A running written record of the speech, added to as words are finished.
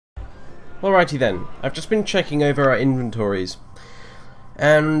Alrighty then, I've just been checking over our inventories,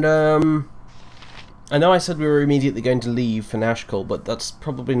 and I know I said we were immediately going to leave for Nashkel, but that's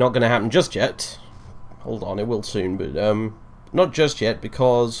probably not going to happen just yet. Hold on, it will soon, but not just yet,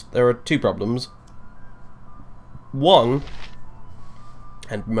 because there are two problems. One,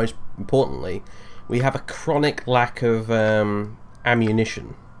 and most importantly, we have a chronic lack of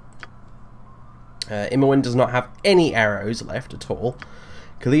ammunition. Imowen does not have any arrows left at all.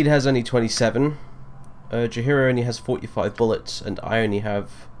 Khalid has only 27, Jaheira only has 45 bullets, and I only have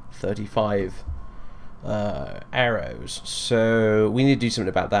 35 arrows, so we need to do something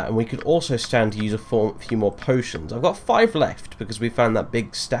about that. And we could also stand to use a few more potions. I've got 5 left because we found that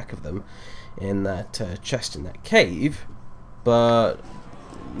big stack of them in that chest in that cave, but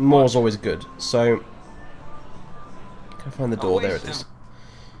more's always good. So, can I find the door? There it is.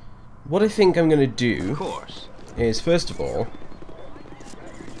 What I think I'm going to do is, first of all,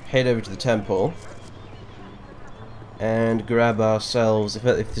 head over to the temple and grab ourselves, if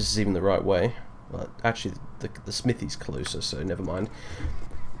this is even the right way. Well, actually the smithy's closer, so never mind.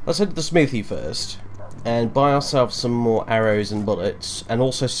 Let's head to the smithy first and buy ourselves some more arrows and bullets, and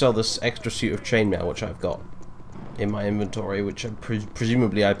also sell this extra suit of chainmail which I've got in my inventory, which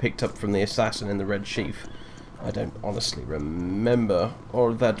presumably I picked up from the assassin in the red sheath. I don't honestly remember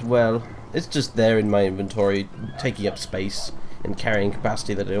all that well. It's just there in my inventory, taking up space and carrying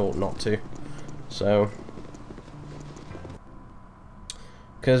capacity that it ought not to. So,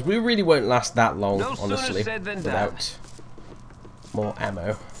 because we really won't last that long, honestly, without more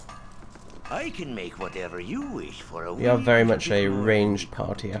ammo. I can make whatever you wish for a we are very much a ranged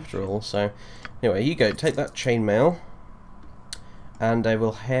party after all. So, anyway, you go, take that chainmail, and I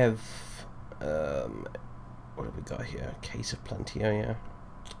will have what have we got here? A case of plenty. Oh yeah,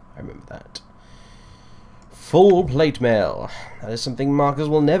 I remember that. Full plate mail. That is something markers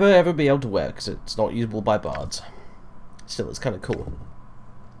will never ever be able to wear because it's not usable by bards. Still, it's kind of cool.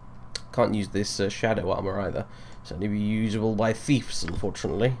 Can't use this shadow armor either. It's only usable by thieves,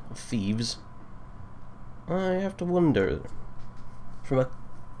 unfortunately. Or thieves. I have to wonder. From a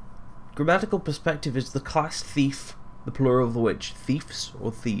grammatical perspective, is the class thief the plural of which? Thieves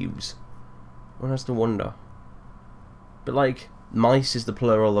or thieves? One has to wonder. But like, mice is the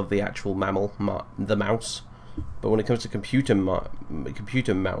plural of the actual mammal, the mouse. But when it comes to computer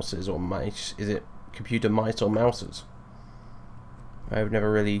mouses or mice, is it computer mice or mouses? I've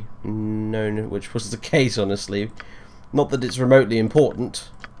never really known which was the case, honestly. Not that it's remotely important,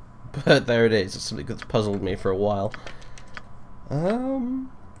 but there it is. It's something that's puzzled me for a while.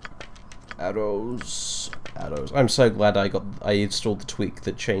 Arrows. I'm so glad I installed the tweak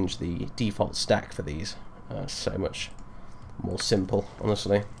that changed the default stack for these. So much more simple,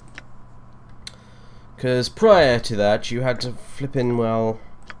 honestly. Because prior to that, you had to flip in, well,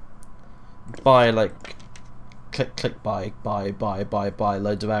 buy like click buy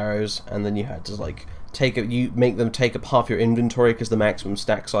loads of arrows, and then you had to like make them take up half your inventory because the maximum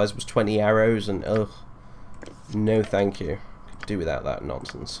stack size was 20 arrows, and ugh, no thank you. Could do without that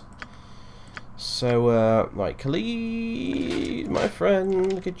nonsense. So right, Khalid, my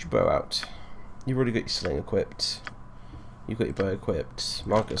friend, get your bow out. You've already got your sling equipped. You've got your bow equipped.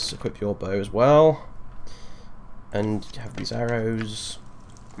 Marcus, equip your bow as well. And have these arrows.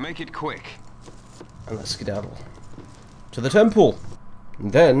 Make it quick. And let's skedaddle to the temple,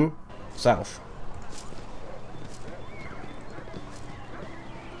 and then south.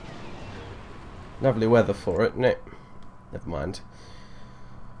 Lovely weather for it, isn't it? Never mind.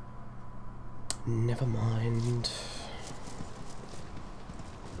 Never mind.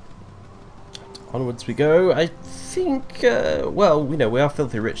 Onwards we go. I think, well, you know, we are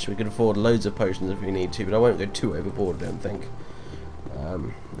filthy rich, so we can afford loads of potions if we need to, but I won't go too overboard, I don't think.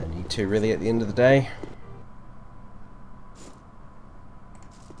 No need to, really, at the end of the day.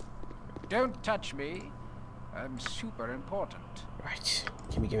 Don't touch me. I'm super important. Right,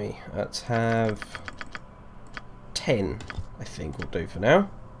 gimme. Let's have 10, I think will do for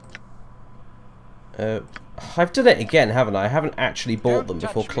now. I've done it again, haven't I? I haven't actually bought them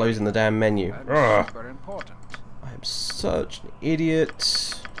before closing the damn menu. I'm super important. I'm such an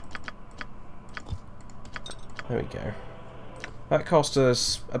idiot. There we go. That cost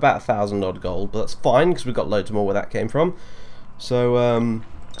us about 1,000 odd gold, but that's fine because we got loads more where that came from. So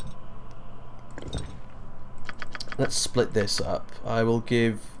let's split this up. I will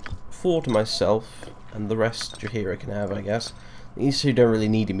give 4 to myself, and the rest Jaheira can have, I guess. These two don't really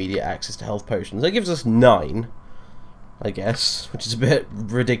need immediate access to health potions. That gives us 9, I guess, which is a bit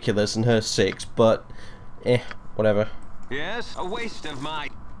ridiculous, and her 6, but whatever. Yes, a waste of my...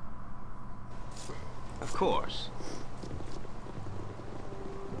 Of course.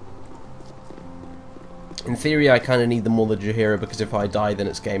 In theory, I kind of need them all the Jaheira because if I die, then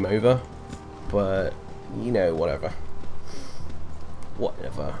it's game over. But, you know, whatever.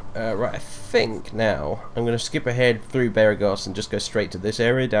 Whatever. Right, I think now I'm going to skip ahead through Baragos and just go straight to this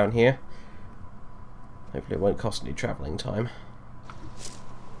area down here. Hopefully it won't cost any travelling time.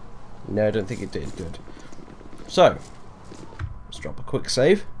 No, I don't think it did. Good. So, let's drop a quick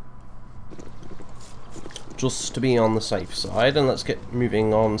save. Just to be on the safe side, and let's get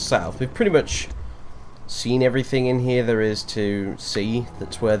moving on south. We've pretty much seen everything in here there is to see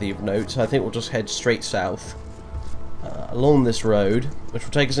that's worthy of note, so I think we'll just head straight south along this road, which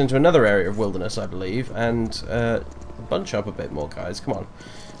will take us into another area of wilderness, I believe, and bunch up a bit more, guys, come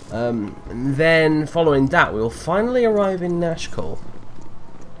on. And then, following that, we'll finally arrive in Nashkel.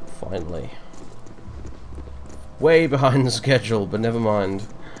 Finally. Way behind the schedule, but never mind.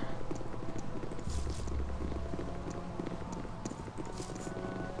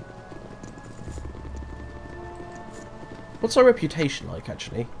 What's our reputation like,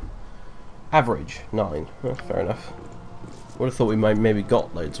 actually? Average, 9. Well, fair enough. Would have thought we might maybe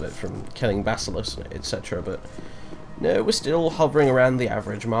got loads of it from killing Basilisks, etc., but no, we're still hovering around the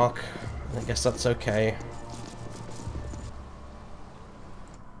average mark. I guess that's okay.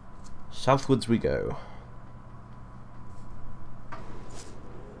 Southwards we go.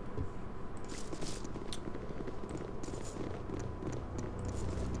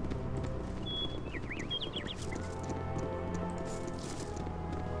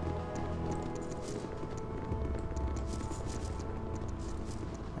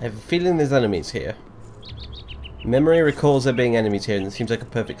 I have a feeling there's enemies here. Memory recalls there being enemies here, and it seems like a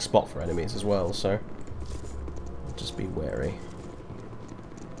perfect spot for enemies as well, so just be wary.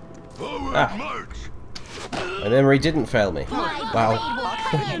 Ah. My memory didn't fail me. Wow.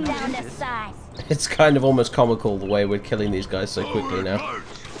 It's kind of almost comical the way we're killing these guys so quickly now.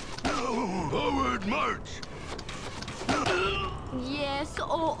 Yes,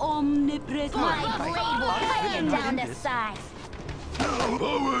 oh omnipresent. My blade will cut him down to size.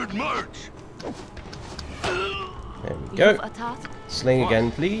 Forward march! There we go. Sling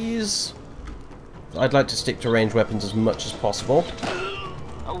again, please. I'd like to stick to ranged weapons as much as possible.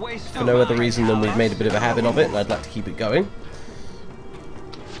 For no other reason than we've made a bit of a habit of it, and I'd like to keep it going.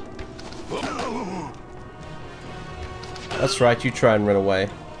 That's right, you try and run away.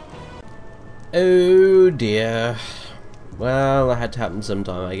 Oh dear. Well, that had to happen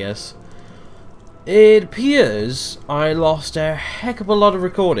sometime, I guess. It appears I lost a heck of a lot of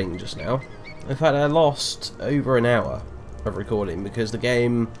recording just now. In fact, I lost over an hour of recording because the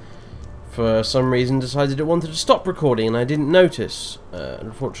game, for some reason, decided it wanted to stop recording, and I didn't notice,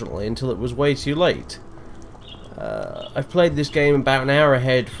 unfortunately, until it was way too late. I've played this game about an hour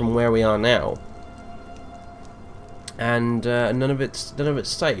ahead from where we are now, and none of it's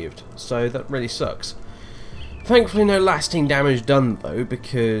saved, so that really sucks. Thankfully, no lasting damage done though,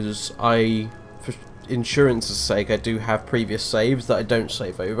 because for insurance's sake, I do have previous saves that I don't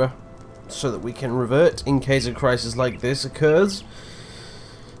save over, so that we can revert in case a crisis like this occurs.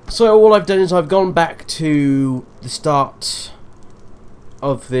 So all I've done is I've gone back to the start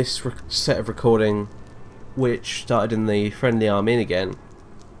of this set of recording, which started in the friendly army again,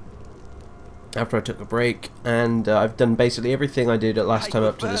 after I took a break, and I've done basically everything I did at last time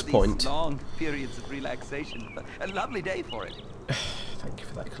up to this point. Long periods of relaxation. A lovely day for it. Thank you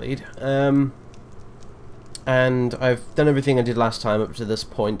for that, Cleed. And I've done everything I did last time up to this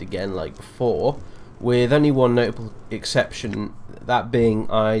point again, like before, with only one notable exception, that being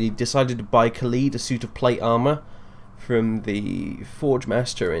I decided to buy Khalid a suit of plate armor from the Forge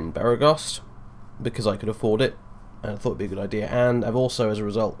Master in Baragos, because I could afford it, and I thought it'd be a good idea, and I've also, as a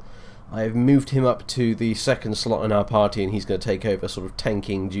result, I've moved him up to the second slot in our party, and he's going to take over sort of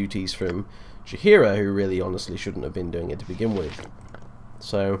tanking duties from Jaheira, who really honestly shouldn't have been doing it to begin with.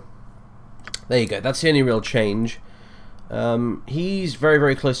 So there you go, that's the only real change. He's very,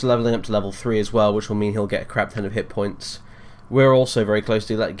 very close to leveling up to level 3 as well, which will mean he'll get a crap ton of hit points. We're also very close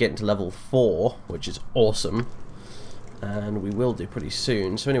to getting to level 4, which is awesome, and we will do pretty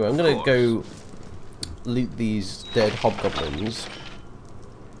soon. So anyway, I'm going to go loot these dead hobgoblins.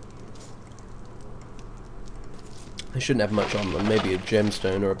 They shouldn't have much on them, maybe a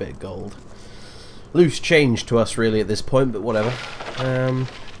gemstone or a bit of gold. Loose change to us really at this point, but whatever.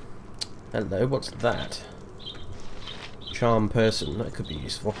 Hello, what's that? Charm person, that could be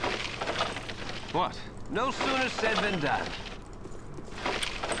useful. What? No sooner said than done.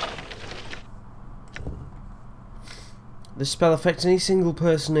 This spell affects any single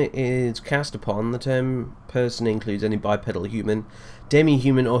person it is cast upon. The term person includes any bipedal human,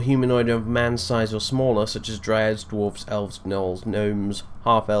 demi-human or humanoid of man's size or smaller, such as dryads, dwarves, elves, gnolls, gnomes,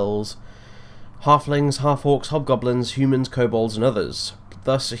 half-elves, halflings, half-orcs, hobgoblins, humans, kobolds, and others.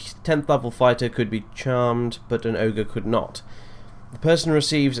 Thus, a 10th level fighter could be charmed, but an ogre could not. The person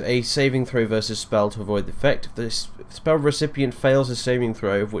receives a saving throw versus spell to avoid the effect. If the spell recipient fails a saving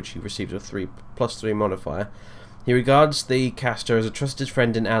throw, of which he receives a +3 modifier, he regards the caster as a trusted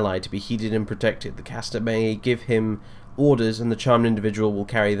friend and ally to be heeded and protected. The caster may give him orders, and the charmed individual will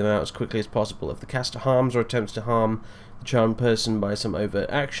carry them out as quickly as possible. If the caster harms or attempts to harm the charmed person by some overt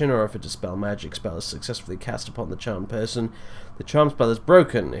action, or if a dispel magic spell is successfully cast upon the charmed person, the charm spell is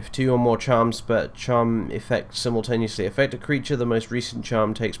broken. If 2 or more charm effects simultaneously affect a creature, the most recent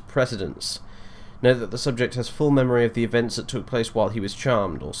charm takes precedence. Note that the subject has full memory of the events that took place while he was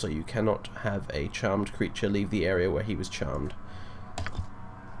charmed. Also, you cannot have a charmed creature leave the area where he was charmed.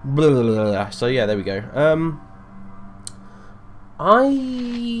 Blah, blah, blah, blah. So yeah, there we go.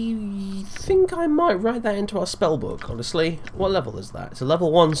 I think I might write that into our spell book, honestly. What level is that? It's a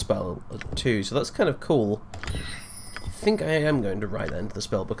level 1 spell, 2, so that's kind of cool. I think I am going to write that into the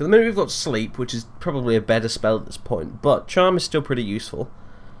spell book. At the minute we've got Sleep, which is probably a better spell at this point, but Charm is still pretty useful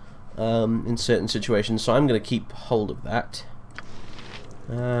in certain situations, so I'm going to keep hold of that.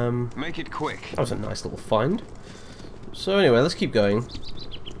 Make it quick. That was a nice little find. So anyway, let's keep going.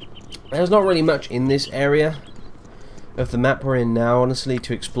 There's not really much in this area of the map we're in now, honestly,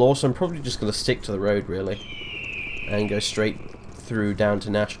 to explore, so I'm probably just going to stick to the road, really, and go straight through down to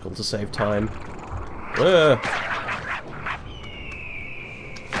Nashkel to save time.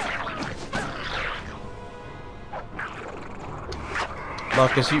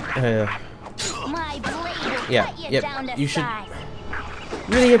 Marcus, you... yeah, you should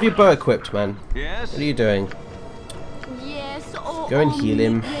really have your bow equipped, man. Yes? What are you doing? Yes, Go and heal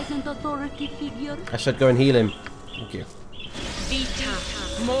him. I said go and heal him. Thank you.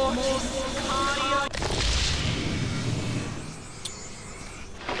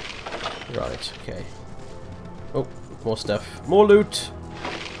 Right, okay. Oh, more stuff. More loot!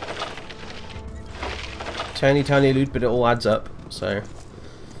 Tiny, tiny loot, but it all adds up, so...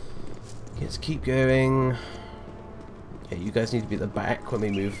 Let's keep going. Yeah, you guys need to be at the back when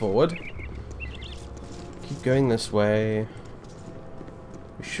we move forward. Keep going this way.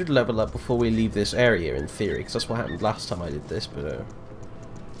 We should level up before we leave this area, in theory, because that's what happened last time I did this, but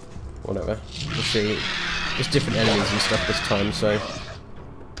whatever. We'll see. There's different enemies and stuff this time, so...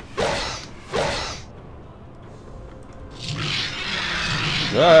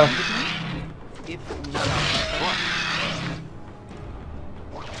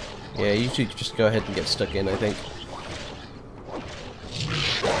 Yeah, you should just go ahead and get stuck in, I think.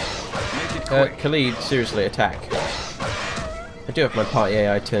 Khalid, seriously, attack. I do have my party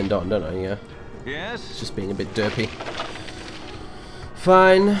AI turned on, don't I? Yeah. Yes? It's just being a bit derpy.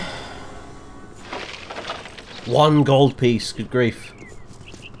 Fine. 1 gold piece, good grief.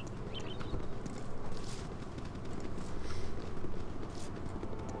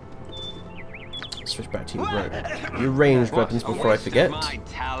 Switch back to your ranged weapons before I forget.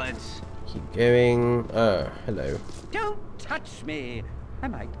 Keep going. Hello. Don't touch me. I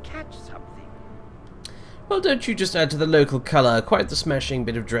might catch something. Well, don't you just add to the local colour. Quite the smashing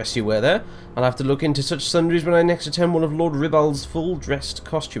bit of dress you wear there. I'll have to look into such sundries when I next attend one of Lord Ribald's full-dressed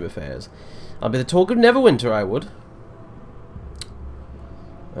costume affairs. I'll be the talk of Neverwinter, I would.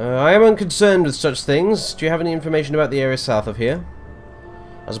 I am unconcerned with such things. Do you have any information about the area south of here?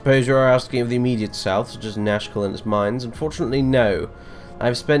 I suppose you are asking of the immediate south, such as Nashkel and its mines. Unfortunately, no. I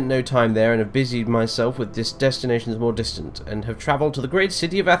have spent no time there and have busied myself with destinations more distant, and have travelled to the great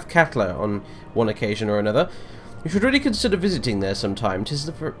city of Athkatla on one occasion or another. You should really consider visiting there sometime.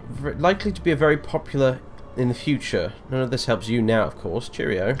 'Tis likely to be very popular in the future. None of this helps you now, of course.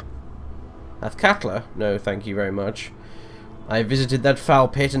 Cheerio. Athkatla? No, thank you very much. I have visited that foul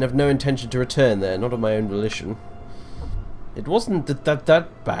pit and have no intention to return there, not of my own volition. It wasn't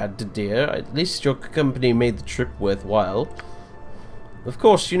that bad, dear. At least your company made the trip worthwhile. Of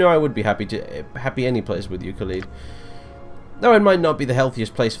course, you know I would be happy any place with you, Khalid. Though it might not be the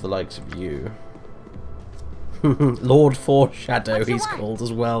healthiest place for the likes of you. Lord Foreshadow, he's called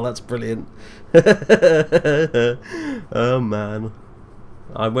as well. That's brilliant. Oh man.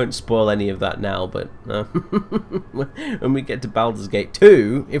 I won't spoil any of that now, but when we get to Baldur's Gate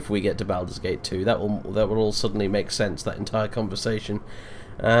 2, if we get to Baldur's Gate 2, that will all suddenly make sense, that entire conversation.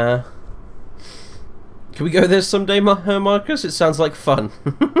 Can we go there someday, Marcus? It sounds like fun.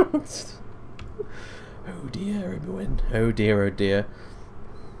 Oh dear, everyone. Oh dear, oh dear.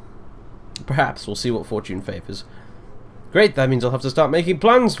 Perhaps we'll see what fortune favours. Great, that means I'll have to start making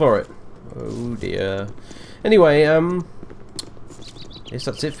plans for it. Oh dear. Anyway, guess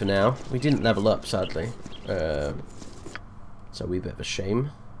that's it for now. We didn't level up, sadly. So we bit of a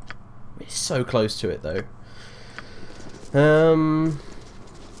shame. We're so close to it though.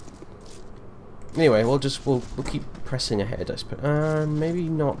 Anyway, we'll keep pressing ahead, I suppose. Maybe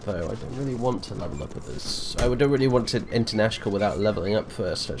not though. I don't really want to level up with this. I don't really want to enter Nashkel without leveling up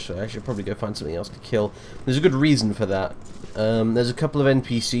first. Actually, I should probably go find something else to kill. There's a good reason for that. There's a couple of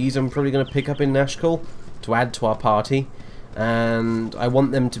NPCs I'm probably going to pick up in Nashkel to add to our party, and I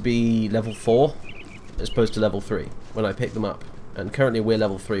want them to be level 4 as opposed to level 3 when I pick them up. And currently we're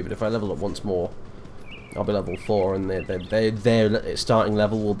level 3, but if I level up once more, I'll be level 4, and their starting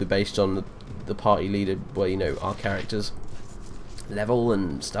level will be based on the party leader, well, you know, our characters' level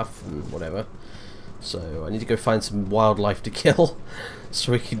and stuff and whatever. So I need to go find some wildlife to kill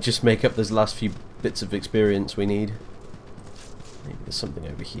so we can just make up those last few bits of experience we need. Maybe there's something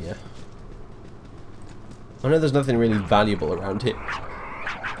over here. I know there's nothing really valuable around here.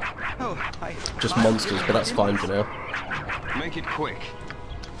 Just monsters, but that's fine for now. Make it quick.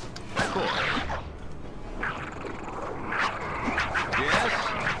 Cool. Yes?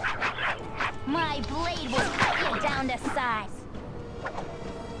 My blade will cut you down to size.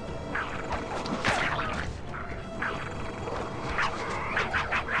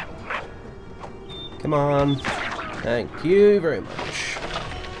 Come on. Thank you very much.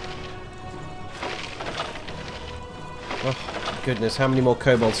 Oh, goodness, how many more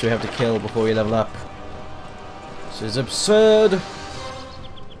kobolds do we have to kill before we level up? This is absurd.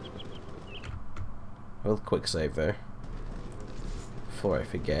 Well, quick save though. Before I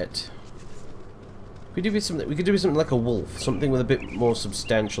forget. We could do something like a wolf, something with a bit more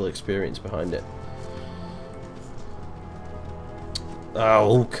substantial experience behind it.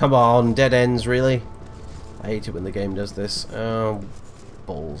 Oh, come on, dead ends, really? I hate it when the game does this. Oh,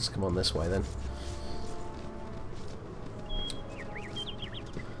 balls. Come on this way then.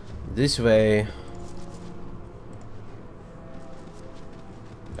 This way.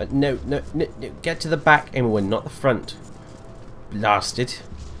 No, get to the back, Emma, not the front. Blast it.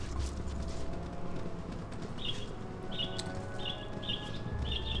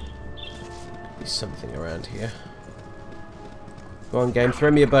 Be something around here. Go on, game,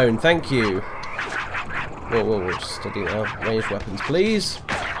 throw me a bone. Thank you. Whoa, steady now. Ranged weapons, please.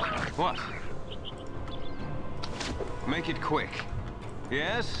 What? Make it quick.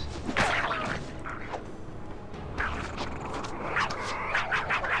 Yes?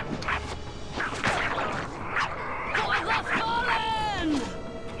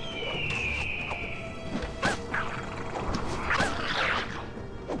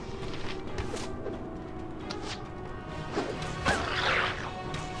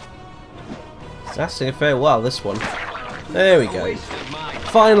 It's lasting a fair while, this one. There we go.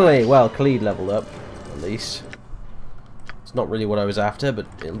 Finally! Well, Khalid leveled up, at least. It's not really what I was after, but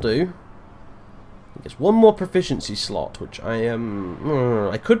it'll do. He gets one more proficiency slot, which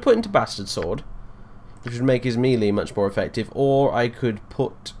I could put into Bastard Sword, which would make his melee much more effective, or I could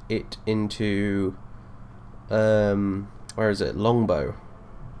put it into where is it? Longbow.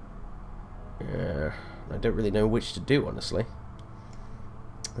 Yeah, I don't really know which to do, honestly.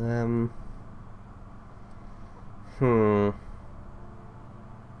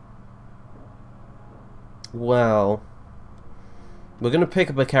 Well, we're going to pick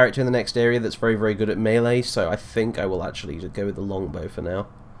up a character in the next area that's very, very good at melee, so I think I will actually just go with the longbow for now.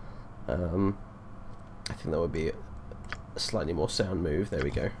 I think that would be a slightly more sound move. There we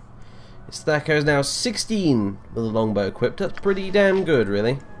go. His stack is now 16 with a longbow equipped. That's pretty damn good,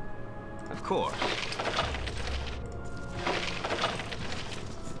 really. Of course.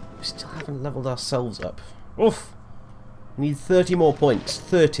 We still haven't leveled ourselves up. Oof! We need 30 more points.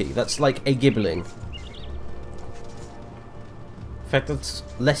 30. That's like a gibbling. In fact, that's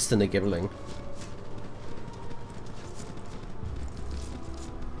less than a gibbling.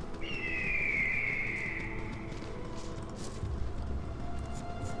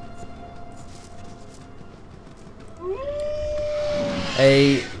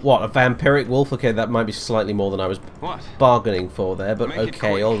 A vampiric wolf? Okay, that might be slightly more than I was bargaining for there, but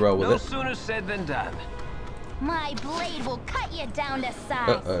okay, I'll roll with it. No sooner said than done. My blade will cut you down to size.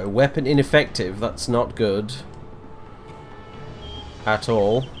 Uh-oh, weapon ineffective. That's not good. At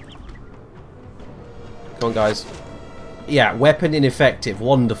all. Come on, guys. Yeah, weapon ineffective.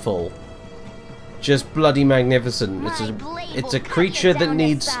 Wonderful. Just bloody magnificent. It's a creature that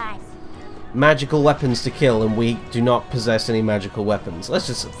needs magical weapons to kill, and we do not possess any magical weapons. Let's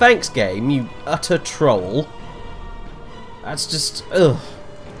just... Thanks, game, you utter troll. That's just... Ugh.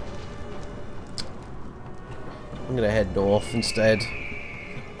 I'm gonna head north instead.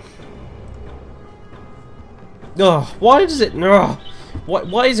 Oh, why does it...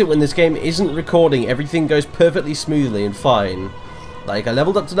 Why is it when this game isn't recording, everything goes perfectly smoothly and fine, Like, I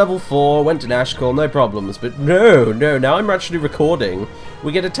leveled up to level 4, went to Nashkel, no problems. But no, now I'm actually recording.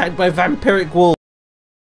 We get attacked by vampiric wolves.